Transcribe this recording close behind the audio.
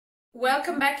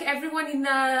Welcome back everyone in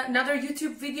another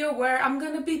YouTube video where I'm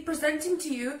going to be presenting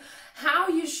to you how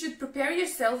you should prepare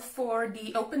yourself for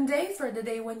the open day, for the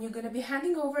day when you're going to be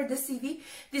handing over the CV.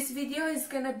 This video is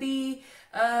going to be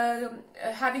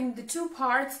having the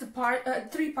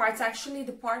three parts actually.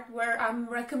 The part where I'm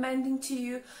recommending to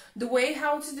you the way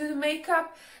how to do the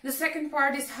makeup, the second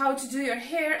part is how to do your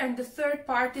hair, and the third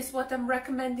part is what I'm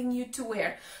recommending you to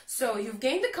wear. So you've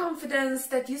gained the confidence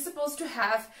that you're supposed to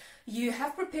have. You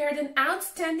have prepared an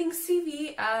outstanding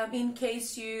CV. In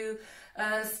case you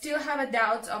still have a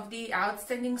doubt of the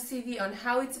outstanding CV on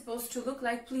how it's supposed to look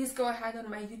like, please go ahead on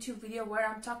my YouTube video where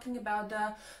I'm talking about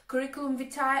the curriculum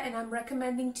vitae and I'm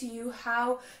recommending to you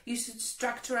how you should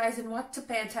structurize and what to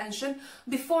pay attention.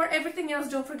 Before everything else,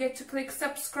 don't forget to click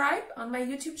subscribe on my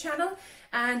YouTube channel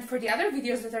and for the other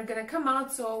videos that are going to come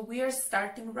out. So we are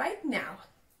starting right now.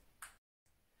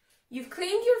 You've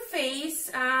cleaned your face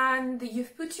and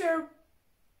you've put your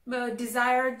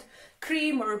desired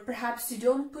cream, or perhaps you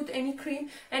don't put any cream,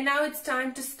 and now it's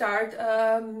time to start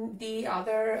the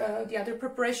other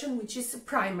preparation, which is a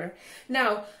primer.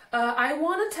 Now I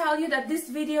want to tell you that this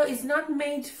video is not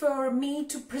made for me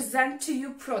to present to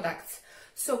you products.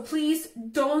 So please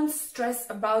don't stress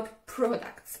about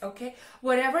products, okay?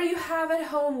 Whatever you have at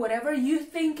home, whatever you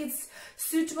think is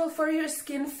suitable for your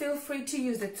skin, feel free to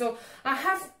use it. So I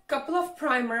have a couple of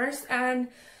primers, and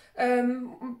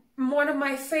one of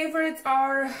my favorites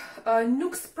are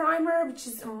Nuxe primer, which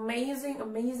is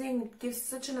amazing. It gives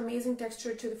such an amazing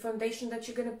texture to the foundation that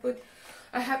you're gonna put.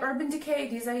 I have Urban Decay.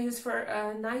 These I use for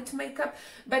night makeup,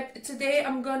 but today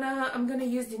I'm gonna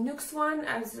use the Nuxe one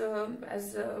as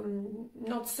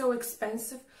not so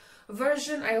expensive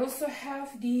version. I also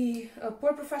have the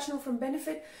Pore Professional from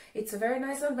Benefit. It's a very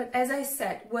nice one, but as I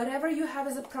said, whatever you have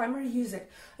as a primer, use it.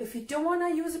 If you don't want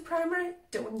to use a primer,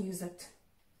 don't use it.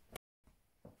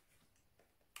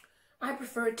 I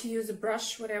prefer to use a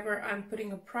brush whenever I'm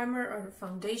putting a primer or a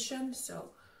foundation,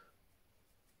 so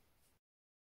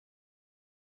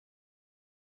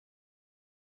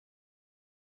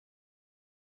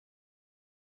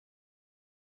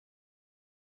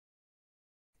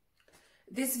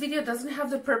this video doesn't have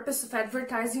the purpose of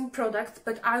advertising products,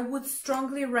 but I would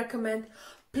strongly recommend,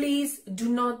 please do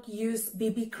not use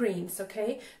BB creams,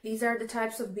 okay? These are the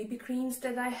types of BB creams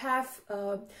that I have,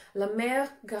 La Mer,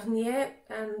 Garnier,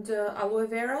 and Aloe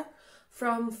Vera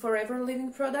from Forever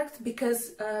Living products,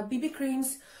 because BB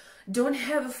creams don't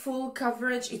have a full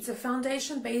coverage. It's a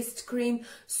foundation-based cream,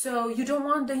 so you don't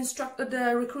want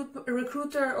the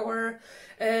recruiter or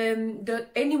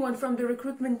anyone from the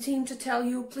recruitment team to tell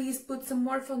you, please put some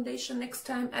more foundation next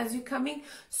time as you're coming.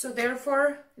 So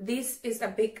therefore, this is a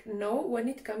big no when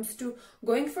it comes to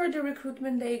going for the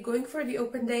recruitment day, going for the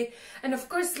open day. And of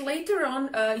course, later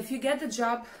on, if you get the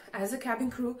job as a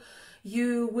cabin crew,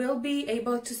 you will be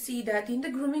able to see that in the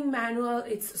grooming manual,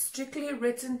 it's strictly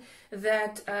written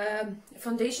that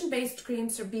foundation-based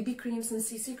creams or BB creams and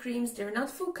CC creams, they're not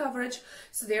full coverage,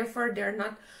 so therefore they're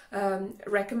not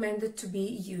recommended to be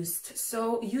used.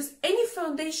 So use any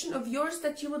foundation of yours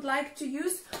that you would like to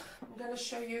use. I'm going to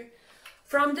show you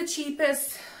from the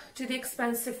cheapest to the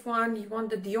expensive one. You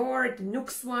want the Dior, the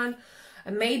Nuxe one,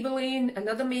 a Maybelline,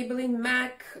 another Maybelline,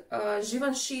 MAC,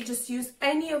 Givenchy. Just use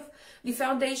any of the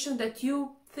foundation that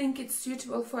you think it's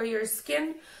suitable for your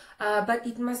skin, but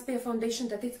it must be a foundation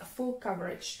that is a full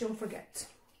coverage, don't forget.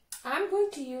 I'm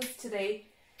going to use today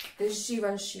the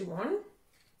Givenchy one.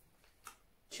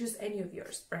 Choose any of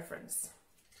yours, preference.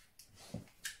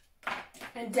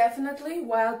 And definitely,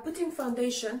 while putting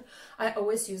foundation, I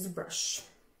always use a brush.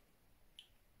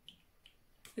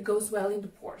 It goes well in the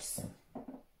pores.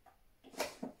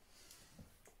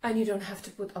 And you don't have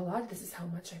to put a lot. This is how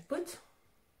much I put.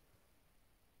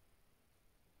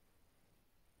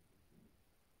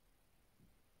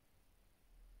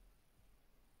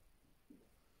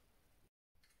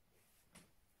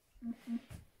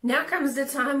 Now comes the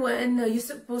time when you're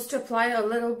supposed to apply a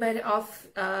little bit of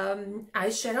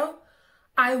eyeshadow.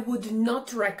 I would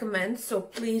not recommend, so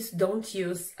please don't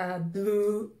use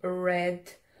blue,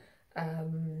 red,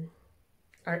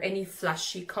 or any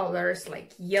flashy colors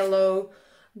like yellow,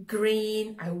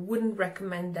 green. I wouldn't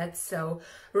recommend that, so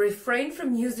refrain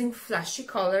from using flashy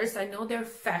colors. I know they're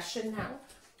fashion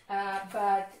now,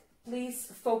 but please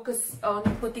focus on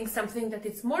putting something that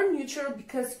is more neutral,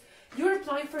 because you're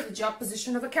applying for the job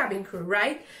position of a cabin crew,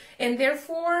 right? And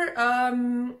therefore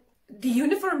the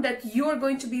uniform that you are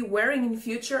going to be wearing in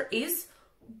future is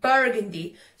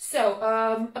burgundy. So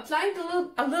applying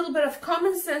a little bit of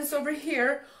common sense over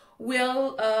here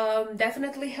will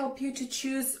definitely help you to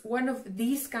choose one of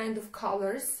these kind of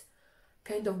colors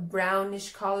kind of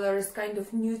brownish colors, kind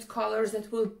of nude colors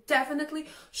that will definitely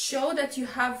show that you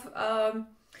have an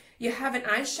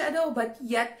eyeshadow, but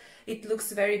yet it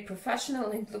looks very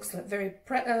professional and it looks very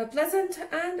pleasant.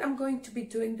 And I'm going to be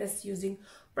doing this using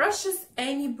brushes,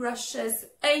 any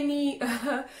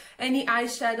any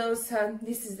eyeshadows.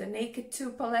 This is the Naked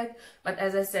 2 palette, but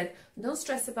as I said, don't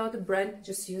stress about the brand,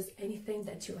 just use anything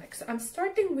that you like. So I'm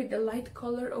starting with the light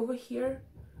color over here.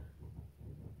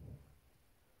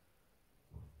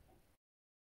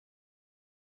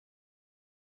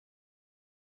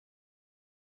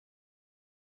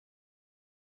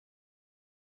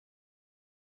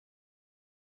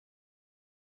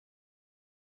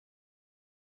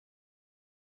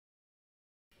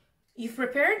 You've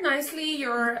prepared nicely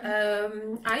your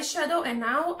eyeshadow, and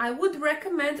now I would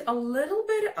recommend a little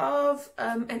bit of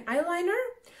an eyeliner.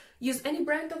 Use any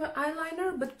brand of an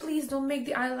eyeliner, but please don't make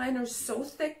the eyeliner so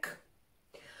thick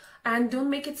and don't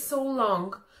make it so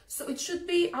long. So it should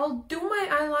be, I'll do my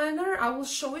eyeliner, I will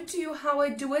show it to you how I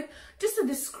do it. Just a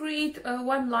discreet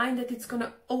one line that it's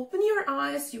gonna open your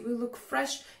eyes, you will look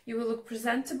fresh, you will look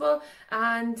presentable,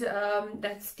 and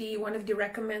that's one of the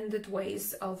recommended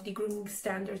ways of the grooming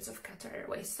standards of Qatar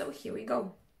Airways. So here we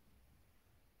go.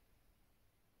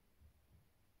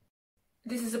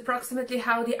 This is approximately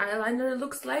how the eyeliner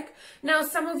looks like. Now,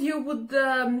 some of you would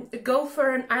go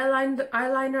for an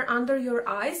eyeliner under your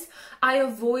eyes. I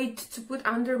avoid to put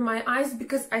under my eyes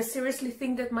because I seriously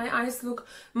think that my eyes look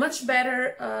much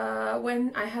better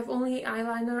when I have only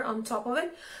eyeliner on top of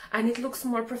it, and it looks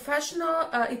more professional.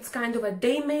 It's kind of a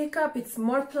day makeup. It's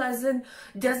more pleasant,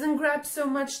 doesn't grab so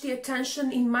much the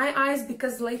attention in my eyes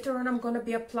because later on I'm going to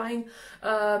be applying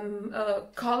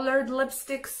colored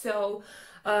lipstick. So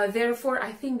therefore,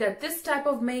 I think that this type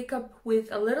of makeup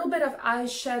with a little bit of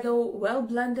eyeshadow well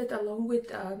blended along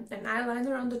with an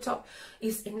eyeliner on the top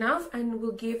is enough and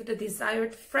will give the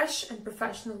desired fresh and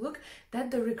professional look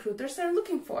that the recruiters are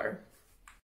looking for.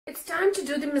 It's time to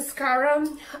do the mascara.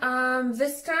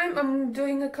 This time I'm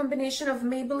doing a combination of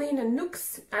Maybelline and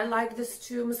NYX. I like these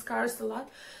two mascaras a lot.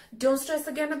 Don't stress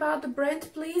again about the brand,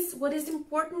 please. What is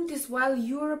important is while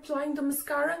you're applying the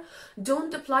mascara,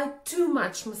 don't apply too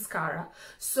much mascara.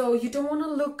 So you don't want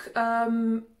to look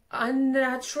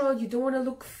unnatural, you don't want to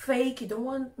look fake, you don't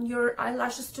want your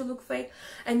eyelashes to look fake.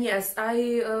 And yes,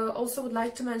 I also would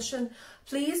like to mention,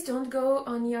 please don't go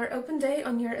on your open day,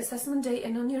 on your assessment day,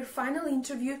 and on your final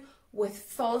interview with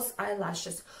false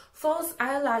eyelashes. False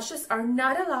eyelashes are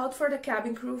not allowed for the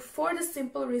cabin crew for the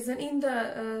simple reason, in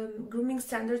the grooming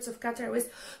standards of Qatar Airways,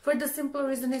 for the simple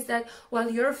reason is that while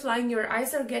you're flying, your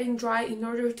eyes are getting dry. In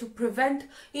order to prevent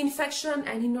infection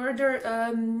and in order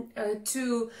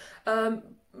to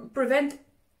prevent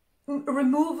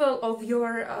removal of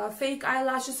your fake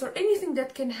eyelashes or anything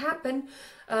that can happen,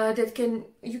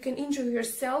 you can injure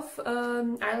yourself,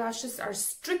 eyelashes are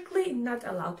strictly not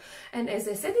allowed. And as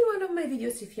I said in one of my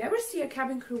videos, if you ever see a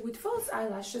cabin crew with false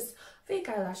eyelashes, fake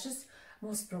eyelashes,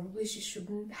 most probably she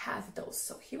shouldn't have those.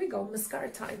 So here we go, mascara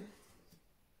time.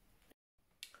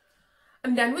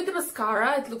 I'm done with the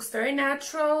mascara. It looks very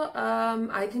natural.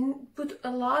 I didn't put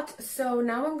a lot, so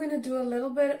now I'm gonna do a little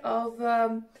bit of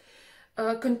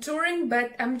contouring,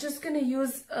 but I'm just gonna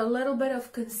use a little bit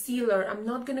of concealer. I'm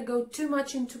not gonna go too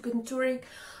much into contouring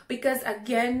because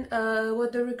again,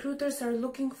 what the recruiters are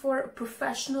looking for, a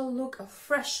professional look, a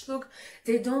fresh look.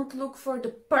 They don't look for the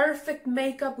perfect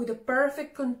makeup with a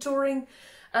perfect contouring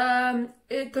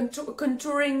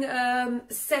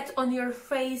set on your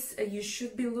face. You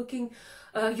should be looking,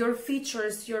 your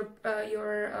features, your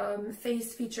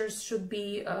face features should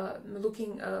be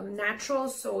looking natural.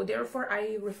 So therefore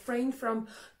I refrained from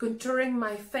contouring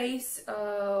my face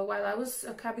while I was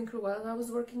a cabin crew, while I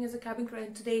was working as a cabin crew.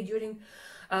 And today during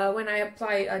when I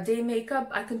apply a day makeup,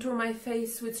 I contour my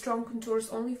face with strong contours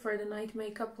only for the night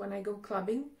makeup when I go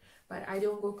clubbing. But I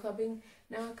don't go clubbing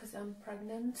now because I'm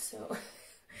pregnant, so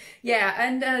yeah.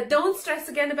 And don't stress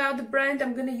again about the brand.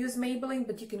 I'm gonna use Maybelline,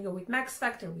 but you can go with Max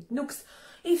Factor, with NYX,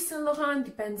 Yves Saint Laurent,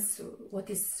 depends what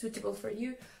is suitable for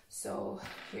you. So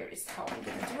here is how I'm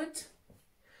gonna do it.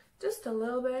 Just a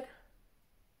little bit.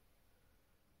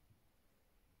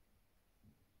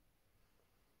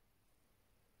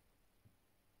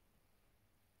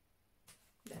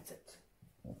 That's it.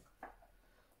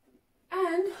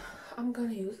 And I'm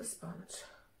gonna use a sponge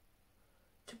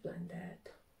to blend that.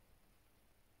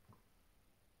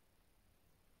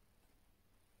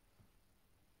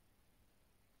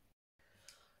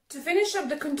 To finish up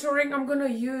the contouring, I'm gonna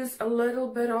use a little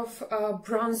bit of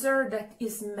bronzer that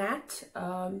is matte,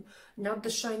 not the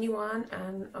shiny one,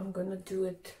 and I'm gonna do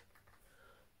it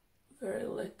very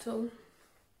little.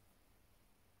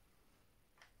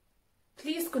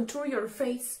 Please contour your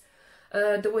face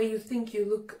the way you think you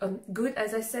look good.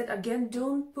 As I said, again,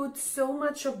 don't put so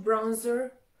much of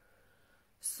bronzer,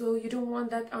 so you don't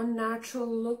want that unnatural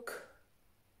look.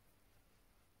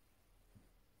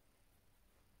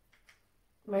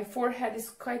 My forehead is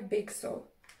quite big, so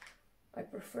I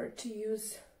prefer to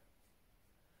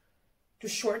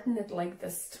shorten it like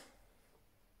this.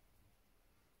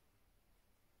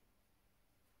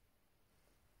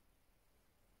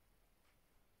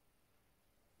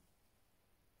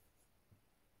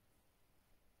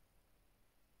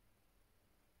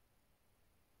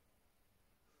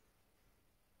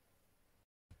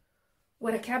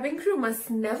 What a cabin crew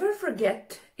must never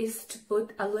forget is to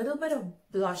put a little bit of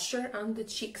blusher on the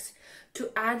cheeks to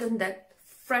add on that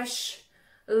fresh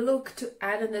look, to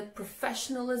add on that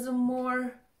professionalism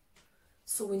more.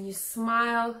 So when you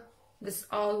smile, this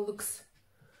all looks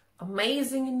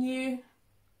amazing in you.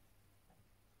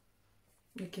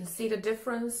 You can see the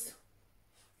difference.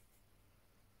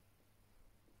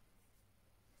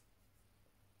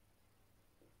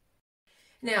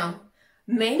 Now,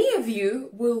 many of you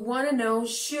will want to know,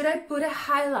 should I put a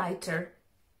highlighter?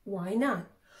 Why not?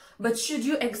 But should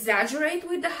you exaggerate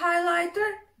with the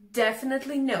highlighter?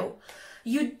 Definitely no.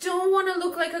 You don't want to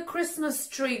look like a Christmas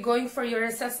tree going for your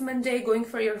assessment day, going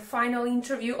for your final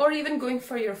interview, or even going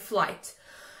for your flight.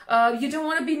 You don't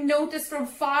want to be noticed from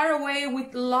far away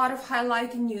with a lot of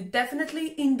highlighting you. Definitely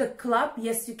in the club,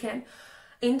 yes you can.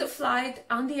 In the flight,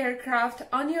 on the aircraft,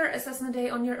 on your assessment day,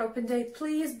 on your open day,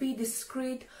 please be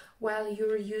discreet while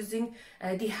you're using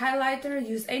the highlighter.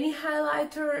 Use any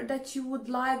highlighter that you would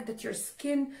like, that your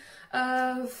skin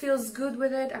feels good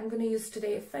with it. I'm going to use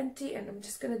today a Fenty, and I'm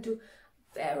just going to do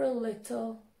very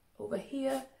little over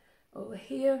here, a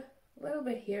little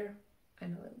bit here,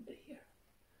 and a little bit here.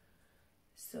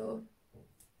 So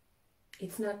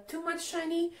it's not too much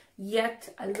shiny,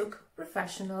 yet I look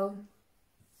professional.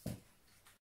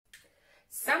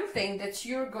 Something that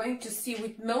you're going to see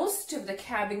with most of the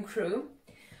cabin crew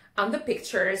on the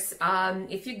pictures,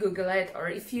 if you Google it, or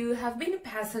if you have been a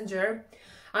passenger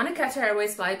on a Qatar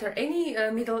Airways flight or any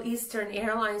Middle Eastern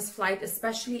Airlines flight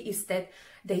especially, is that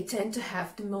they tend to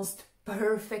have the most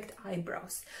perfect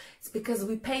eyebrows. It's because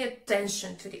we pay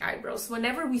attention to the eyebrows.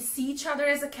 Whenever we see each other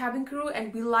as a cabin crew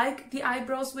and we like the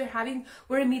eyebrows we're having,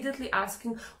 we're immediately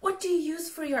asking, what do you use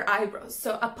for your eyebrows?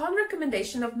 So upon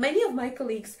recommendation of many of my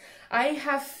colleagues, I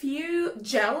have few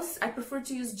gels. I prefer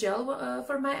to use gel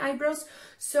for my eyebrows,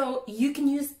 so you can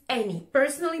use any.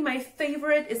 Personally, my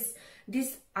favorite is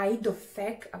this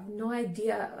Idofec. I have no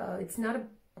idea. It's not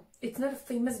a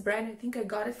famous brand. I think I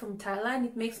got it from Thailand.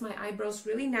 It makes my eyebrows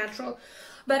really natural.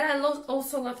 But I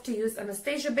also love to use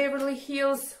Anastasia Beverly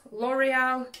Hills,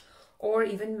 L'Oreal, or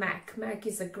even MAC. MAC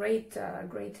is a great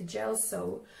gel.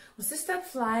 So once you start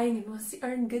flying and once you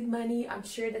earn good money, I'm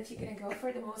sure that you're gonna go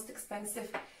for the most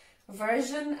expensive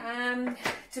version.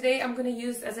 Today I'm gonna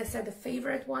use, as I said, the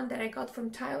favorite one that I got from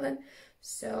Thailand.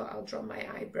 So I'll draw my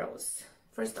eyebrows.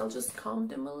 First, I'll just comb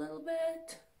them a little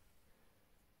bit.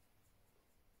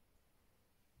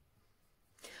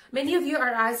 Many of you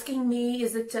are asking me,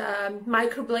 is it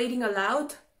microblading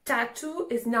allowed? Tattoo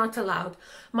is not allowed.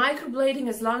 Microblading,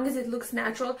 as long as it looks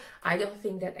natural, I don't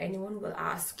think that anyone will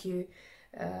ask you,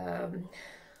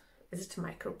 is it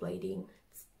microblading?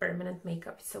 It's permanent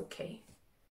makeup, it's okay.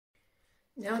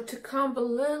 Now to comb a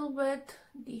little bit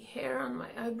the hair on my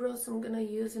eyebrows, I'm gonna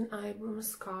use an eyebrow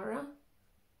mascara.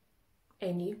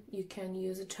 You can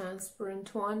use a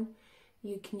transparent one.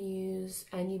 You can use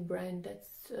any brand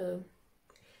that's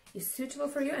is suitable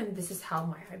for you, and this is how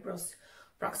my eyebrows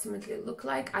approximately look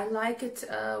like. I like it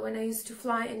when I used to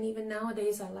fly, and even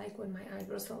nowadays I like when my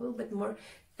eyebrows are a little bit more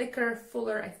thicker,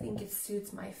 fuller. I think it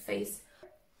suits my face.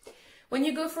 When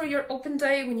you go for your open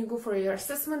day, when you go for your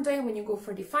assessment day, when you go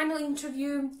for the final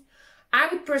interview, I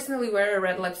would personally wear a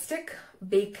red lipstick,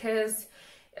 because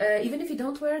even if you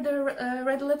don't wear the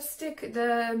red lipstick,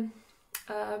 the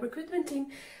recruitment team,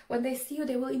 when they see you,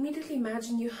 they will immediately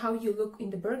imagine you how you look in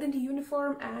the burgundy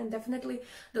uniform. And definitely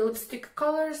the lipstick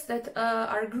colors that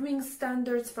are grooming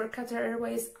standards for Qatar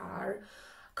Airways are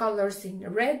colors in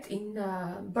red, in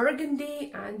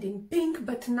burgundy, and in pink,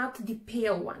 but not the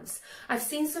pale ones. I've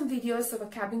seen some videos of a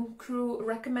cabin crew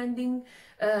recommending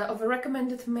of a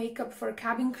recommended makeup for a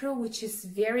cabin crew, which is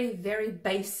very, very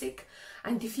basic.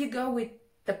 And if you go with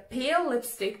the pale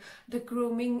lipstick, the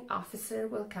grooming officer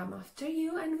will come after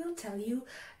you and will tell you,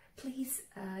 please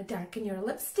darken your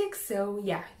lipstick. So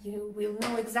yeah, you will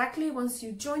know exactly, once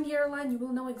you join the airline, you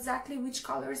will know exactly which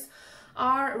colors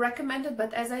are recommended.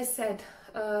 But as I said,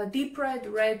 deep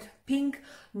red, pink,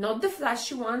 not the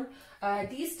flashy one.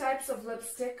 These types of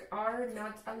lipstick are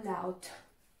not allowed.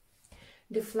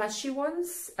 the flashy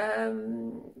ones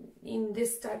in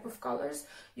this type of colors.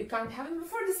 You can't have them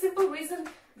for the simple reason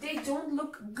they don't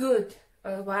look good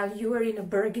while you are in a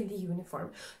burgundy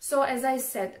uniform. So as I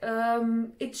said,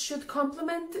 it should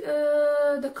complement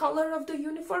the color of the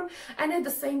uniform, and at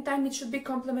the same time it should be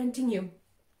complementing you.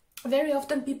 Very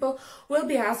often people will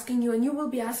be asking you, and you will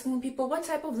be asking people, what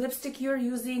type of lipstick you're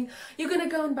using. You're gonna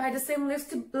go and buy the same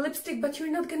lipstick, but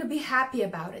you're not gonna be happy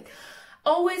about it.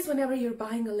 Always, whenever you're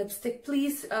buying a lipstick,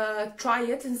 please try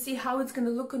it and see how it's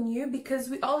gonna look on you, because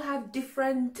we all have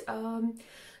different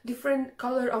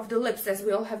color of the lips, as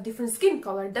we all have different skin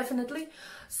color, definitely.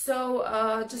 So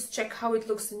just check how it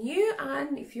looks on you,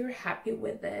 and if you're happy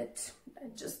with it,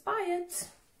 then just buy it.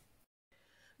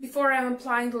 Before I'm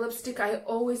applying the lipstick, I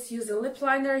always use a lip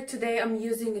liner. Today I'm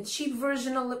using a cheap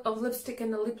version of lipstick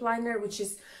and a lip liner, which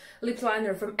is lip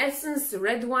liner from Essence, the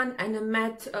red one, and a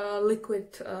matte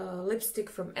liquid lipstick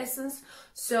from Essence.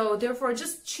 So therefore,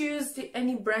 just choose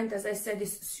any brand, as I said,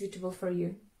 is suitable for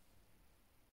you.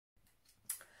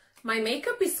 My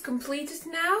makeup is completed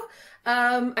now.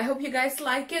 I hope you guys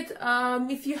like it.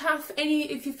 If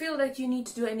you feel that you need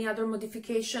to do any other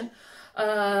modification,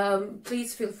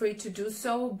 please feel free to do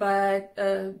so, but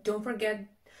don't forget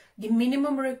the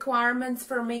minimum requirements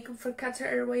for makeup for Qatar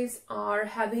Airways are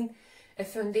having a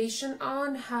foundation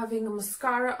on, having a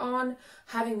mascara on,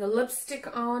 having a lipstick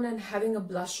on, and having a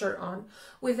blusher on.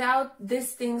 Without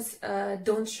these things,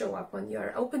 don't show up on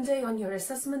your open day, on your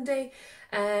assessment day,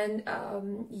 and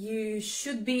you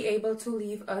should be able to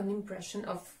leave an impression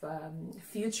of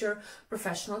future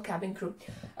professional cabin crew.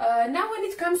 Now when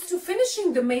it comes to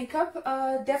finishing the makeup,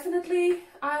 definitely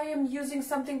I am using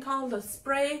something called a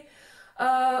spray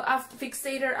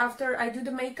fixator after I do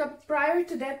the makeup. Prior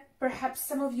to that, perhaps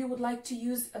some of you would like to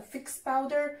use a fixed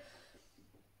powder.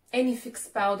 Any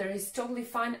fixed powder is totally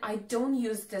fine. I don't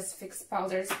use this fixed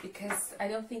powders because I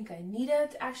don't think I need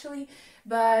it actually,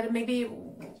 but maybe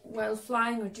while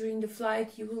flying or during the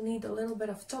flight you will need a little bit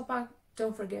of top up.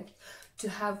 Don't forget to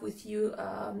have with you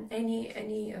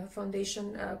any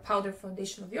foundation, powder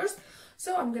foundation of yours.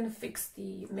 So I'm gonna fix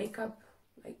the makeup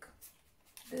like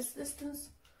this distance,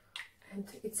 and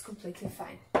it's completely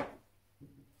fine.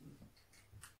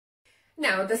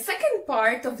 Now, the second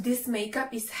part of this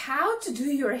makeup is how to do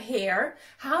your hair,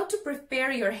 how to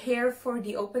prepare your hair for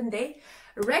the open day.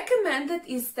 Recommended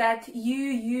is that you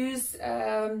use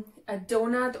a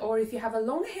donut, or if you have a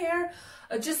long hair,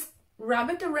 just rub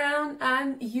it around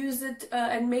and use it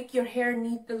and make your hair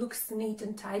looks neat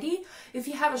and tidy. If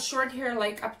you have a short hair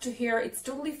like up to here, it's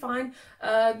totally fine.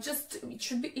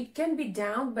 It can be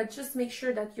down, but just make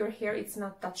sure that your hair it's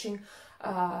not touching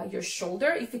your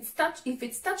shoulder. If it's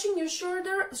touching your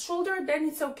shoulder, then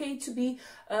it's okay to be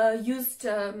used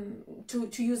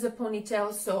to use a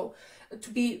ponytail, so to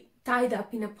be tied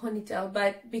up in a ponytail.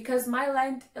 But because my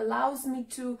length allows me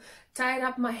to tie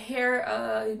up my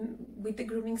hair with the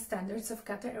grooming standards of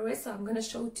Qatar Airways, so I'm going to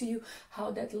show to you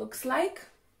how that looks like.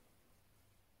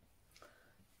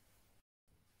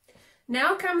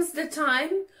 Now comes the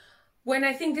time when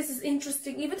I think this is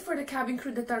interesting, even for the cabin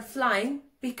crew that are flying,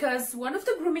 because one of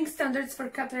the grooming standards for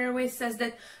Qatar Airways says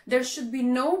that there should be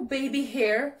no baby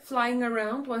hair flying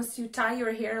around once you tie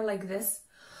your hair like this.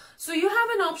 So you have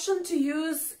an option to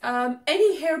use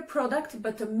any hair product,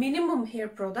 but a minimum hair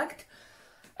product,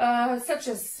 such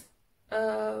as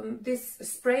this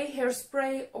spray,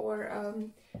 hairspray, or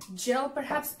gel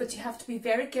perhaps, but you have to be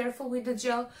very careful with the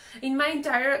gel. In my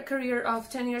entire career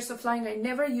of 10 years of flying, I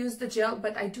never used the gel,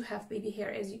 but I do have baby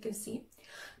hair, as you can see.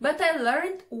 But I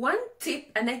learned one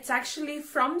tip, and it's actually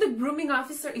from the grooming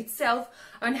officer itself,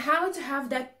 on how to have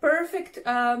that perfect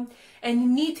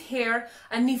and neat hair.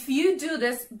 And if you do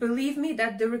this, believe me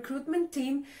that the recruitment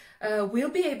team will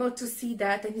be able to see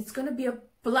that, and it's going to be a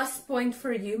plus point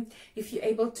for you if you're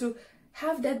able to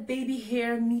have that baby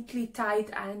hair neatly tied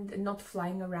and not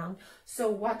flying around. So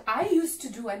what I used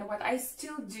to do, and what I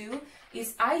still do,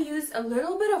 is I use a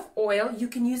little bit of oil. You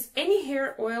can use any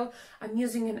hair oil. I'm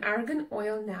using an argan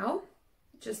oil now,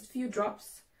 just a few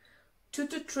drops, 2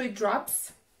 to 3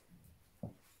 drops.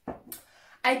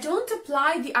 I don't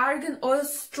apply the argan oil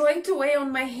straight away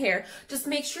on my hair. Just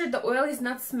make sure the oil is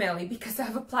not smelly, because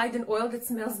I've applied an oil that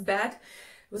smells bad.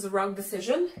 It was a wrong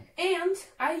decision. And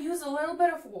I use a little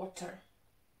bit of water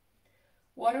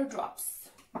drops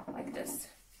like this.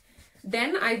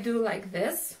 Then I do like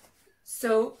this,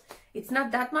 so it's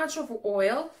not that much of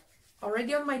oil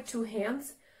already on my 2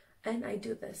 hands, and I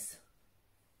do this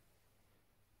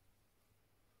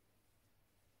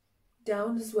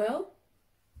down as well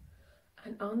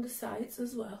and on the sides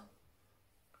as well.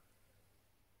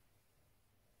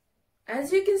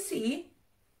 As you can see,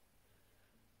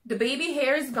 The baby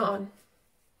hair is gone.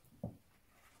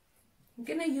 I'm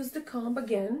gonna use the comb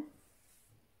again.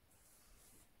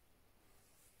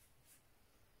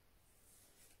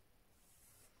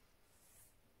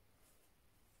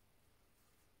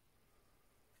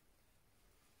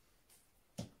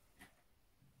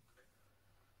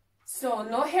 So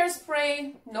no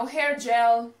hairspray, no hair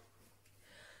gel,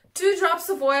 2 drops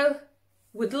of oil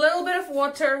with a little bit of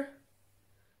water.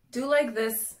 Do like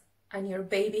this and your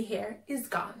baby hair is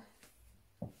gone.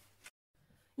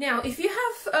 Now, if you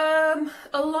have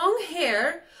a long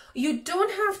hair, you don't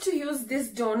have to use this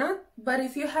donut, but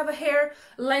if you have a hair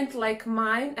length like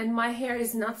mine, and my hair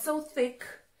is not so thick,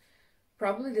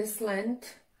 probably this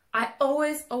length, I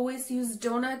always use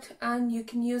donut, and you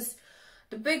can use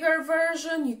the bigger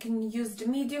version, you can use the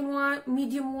medium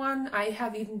one. I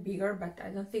have even bigger, but I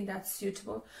don't think that's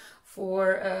suitable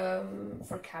for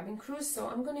cabin crew, so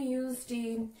I'm gonna use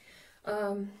the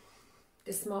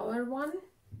smaller one.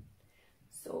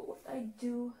 So what I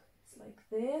do is like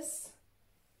this,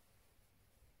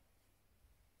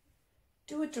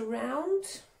 do it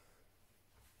around,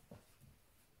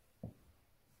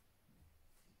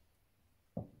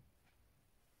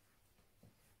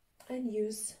 and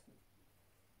use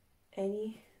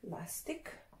any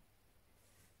elastic.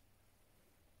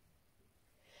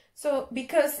 So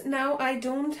because now I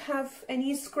don't have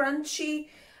any scrunchie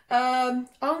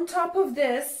on top of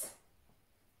this,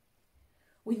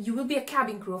 you will be a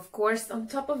cabin crew, of course. On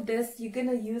top of this, you're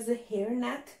gonna use a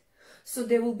hairnet, so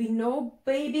there will be no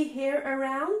baby hair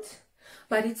around,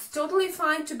 but it's totally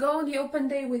fine to go on the open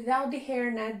day without the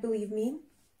hairnet, believe me.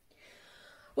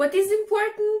 What is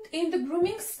important in the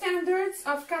grooming standards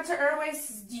of Qatar Airways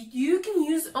is you can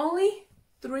use only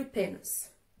 3 pins.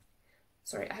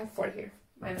 Sorry, I have 4 here,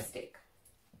 my mistake.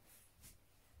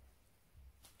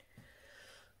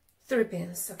 3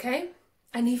 pins, okay?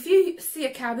 And if you see a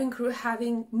cabin crew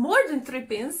having more than 3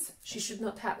 pins, she should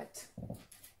not have it.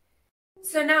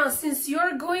 So now, since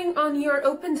you're going on your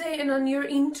open day and on your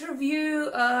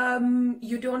interview,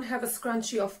 you don't have a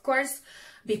scrunchie, of course,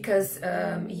 because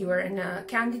you are a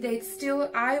candidate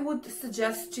still. I would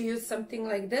suggest to use something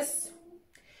like this.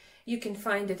 You can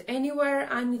find it anywhere,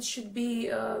 and it should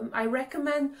be, I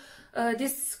recommend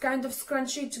this kind of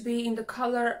scrunchie to be in the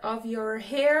color of your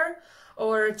hair,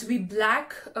 or to be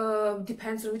black,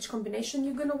 depends on which combination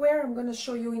you're gonna wear. I'm gonna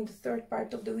show you in the 3rd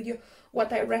part of the video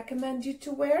what I recommend you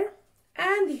to wear.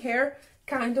 And the hair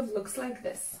kind of looks like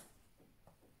this.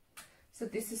 So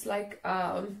this is like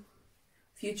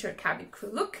future cabin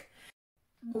crew look.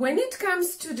 When it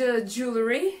comes to the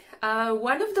jewelry,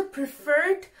 one of the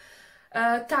preferred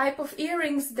type of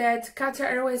earrings that Qatar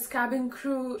Airways cabin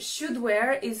crew should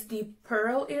wear is the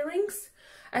pearl earrings.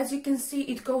 As you can see,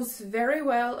 it goes very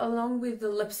well along with the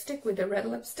lipstick, with the red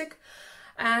lipstick,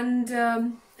 and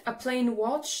a plain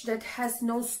watch that has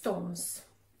no stones.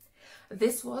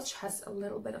 This watch has a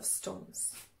little bit of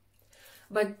stones,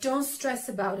 but don't stress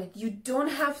about it. You don't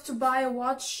have to buy a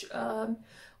watch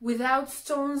without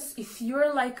stones. If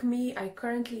you're like me, I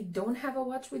currently don't have a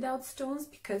watch without stones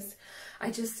because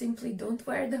I just simply don't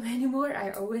wear them anymore.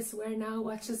 I always wear now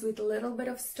watches with a little bit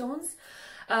of stones.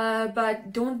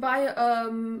 But don't buy,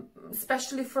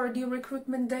 especially for the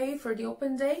recruitment day, for the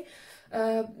open day.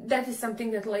 That is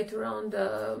something that later on the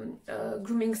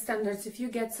grooming standards, if you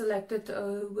get selected,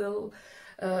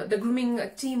 the grooming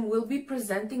team will be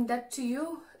presenting that to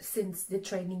you since the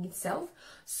training itself.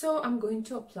 So I'm going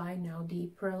to apply now the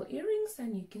pearl earrings,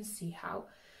 and you can see how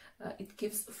it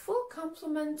gives a full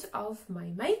complement of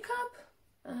my makeup,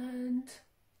 and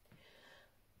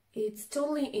it's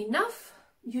totally enough.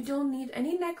 You don't need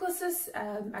any necklaces.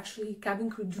 Actually, cabin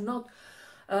crew do not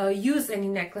use any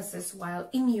necklaces while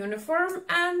in uniform.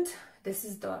 And this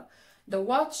is the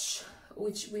watch,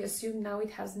 which we assume now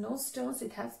it has no stones.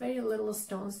 It has very little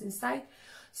stones inside,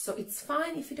 so it's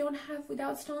fine if you don't have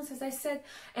without stones, as I said.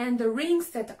 And the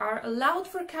rings that are allowed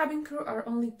for cabin crew are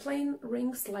only plain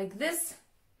rings like this.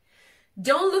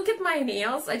 Don't look at my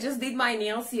nails. I just did my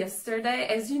nails yesterday.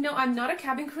 As you know, I'm not a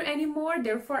cabin crew anymore,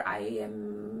 therefore I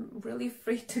am really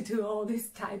free to do all this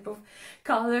type of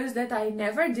colors that I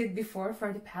never did before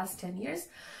for the past 10 years.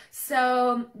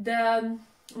 So the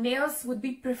nails would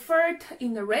be preferred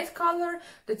in a red color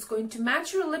that's going to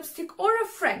match your lipstick, or a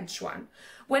French one.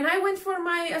 When I went for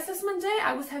my assessment day,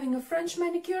 I was having a French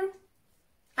manicure.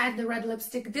 I had the red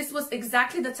lipstick. This was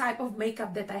exactly the type of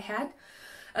makeup that I had.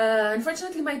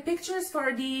 Unfortunately, my pictures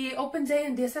for the open day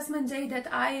and the assessment day that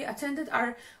I attended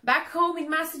are back home in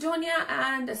Macedonia,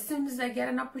 and as soon as I get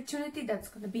an opportunity, that's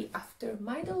gonna be after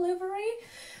my delivery,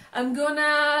 I'm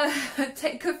gonna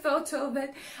take a photo of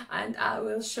it and I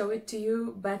will show it to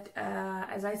you. But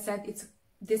as I said, it's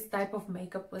this type of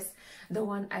makeup was the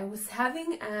one I was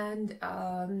having. And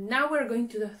now we're going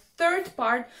to the third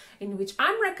part, in which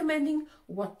I'm recommending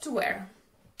what to wear.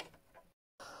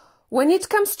 When it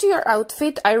comes to your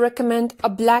outfit, I recommend a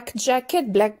black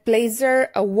jacket, black blazer,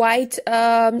 a white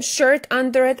shirt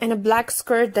under it, and a black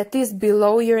skirt that is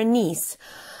below your knees.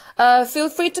 Feel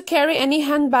free to carry any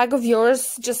handbag of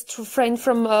yours, just refrain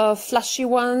from flashy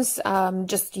ones.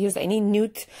 Just use any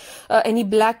nude, any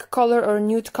black color or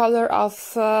nude color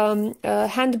of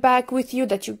handbag with you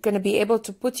that you're going to be able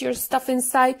to put your stuff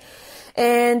inside.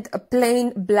 And a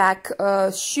plain black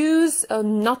shoes,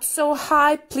 not so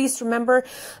high. Please remember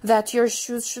that your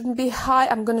shoes shouldn't be high.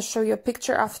 I'm going to show you a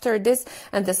picture after this,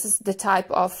 and this is the type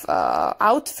of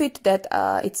outfit that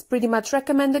it's pretty much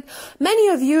recommended. Many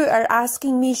of you are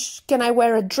asking me, can I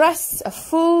wear a dress, a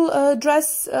full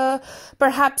dress?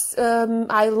 Perhaps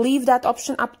I leave that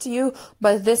option up to you,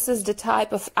 but this is the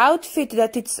type of outfit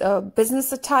that it's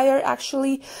business attire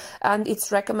actually, and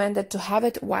it's recommended to have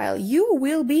it while you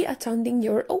will be attending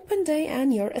your open day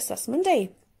and your assessment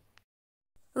day.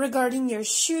 Regarding your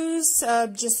shoes,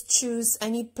 just choose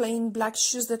any plain black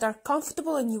shoes that are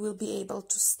comfortable, and you will be able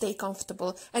to stay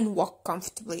comfortable and walk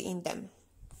comfortably in them.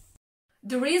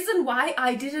 The reason why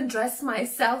I didn't dress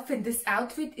myself in this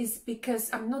outfit is because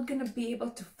I'm not gonna be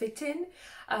able to fit in.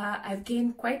 I've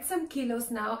gained quite some kilos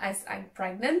now as I'm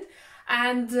pregnant.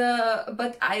 And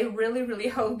but I really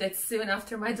hope that soon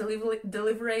after my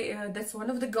delivery, that's one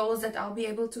of the goals, that I'll be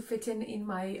able to fit in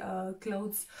my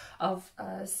clothes of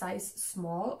size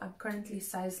small. I'm currently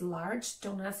size large.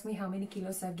 Don't ask me how many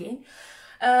kilos I've gained.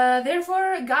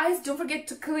 Therefore, guys, don't forget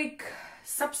to click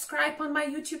subscribe on my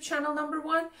YouTube channel,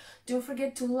 #1. Don't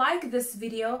forget to like this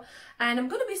video, and I'm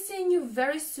going to be seeing you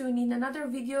very soon in another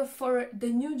video for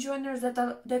the new joiners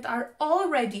that are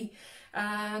already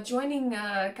joining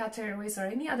Qatar Airways or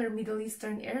any other Middle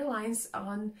Eastern airlines,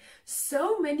 on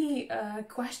so many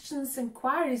questions and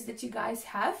queries that you guys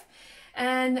have.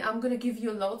 And I'm gonna give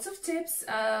you loads of tips,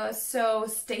 so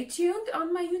stay tuned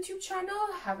on my YouTube channel.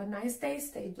 Have a nice day,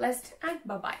 stay blessed, and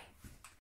bye bye.